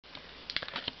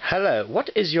Hello, what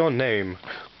is your name?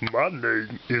 My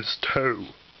name is Toe.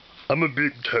 I'm a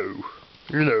big toe.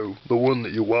 You know, the one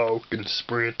that you walk and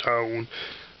sprint on.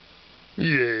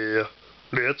 Yeah,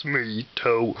 that's me,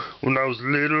 Toe. When I was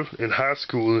little, in high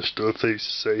school and stuff, they used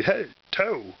to say, "Hey,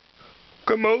 Toe,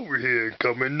 come over here and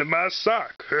come into my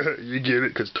sock." You get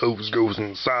it? 'Cause toes goes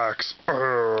in socks.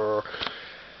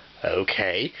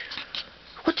 Okay.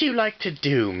 What do you like to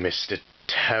do, Mr.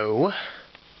 Toe?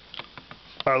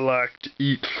 I like to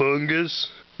eat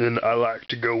fungus, and I like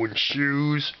to go in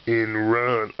shoes and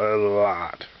run a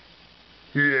lot.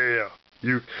 Yeah,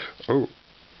 oh,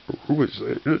 who is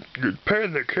that?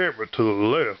 Pan the camera to the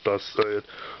left, I said.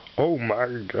 Oh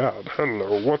my God,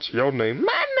 hello, what's your name?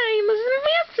 My name is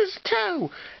Mrs.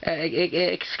 Toe.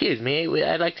 Excuse me,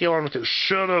 I'd like to go on with the...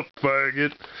 Shut up,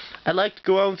 faggot. I'd like to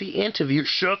go on with the interview.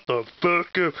 Shut the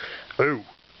fuck up.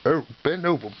 Oh, bend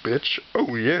over, bitch.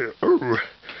 Oh yeah, oh,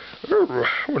 I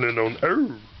wanna know,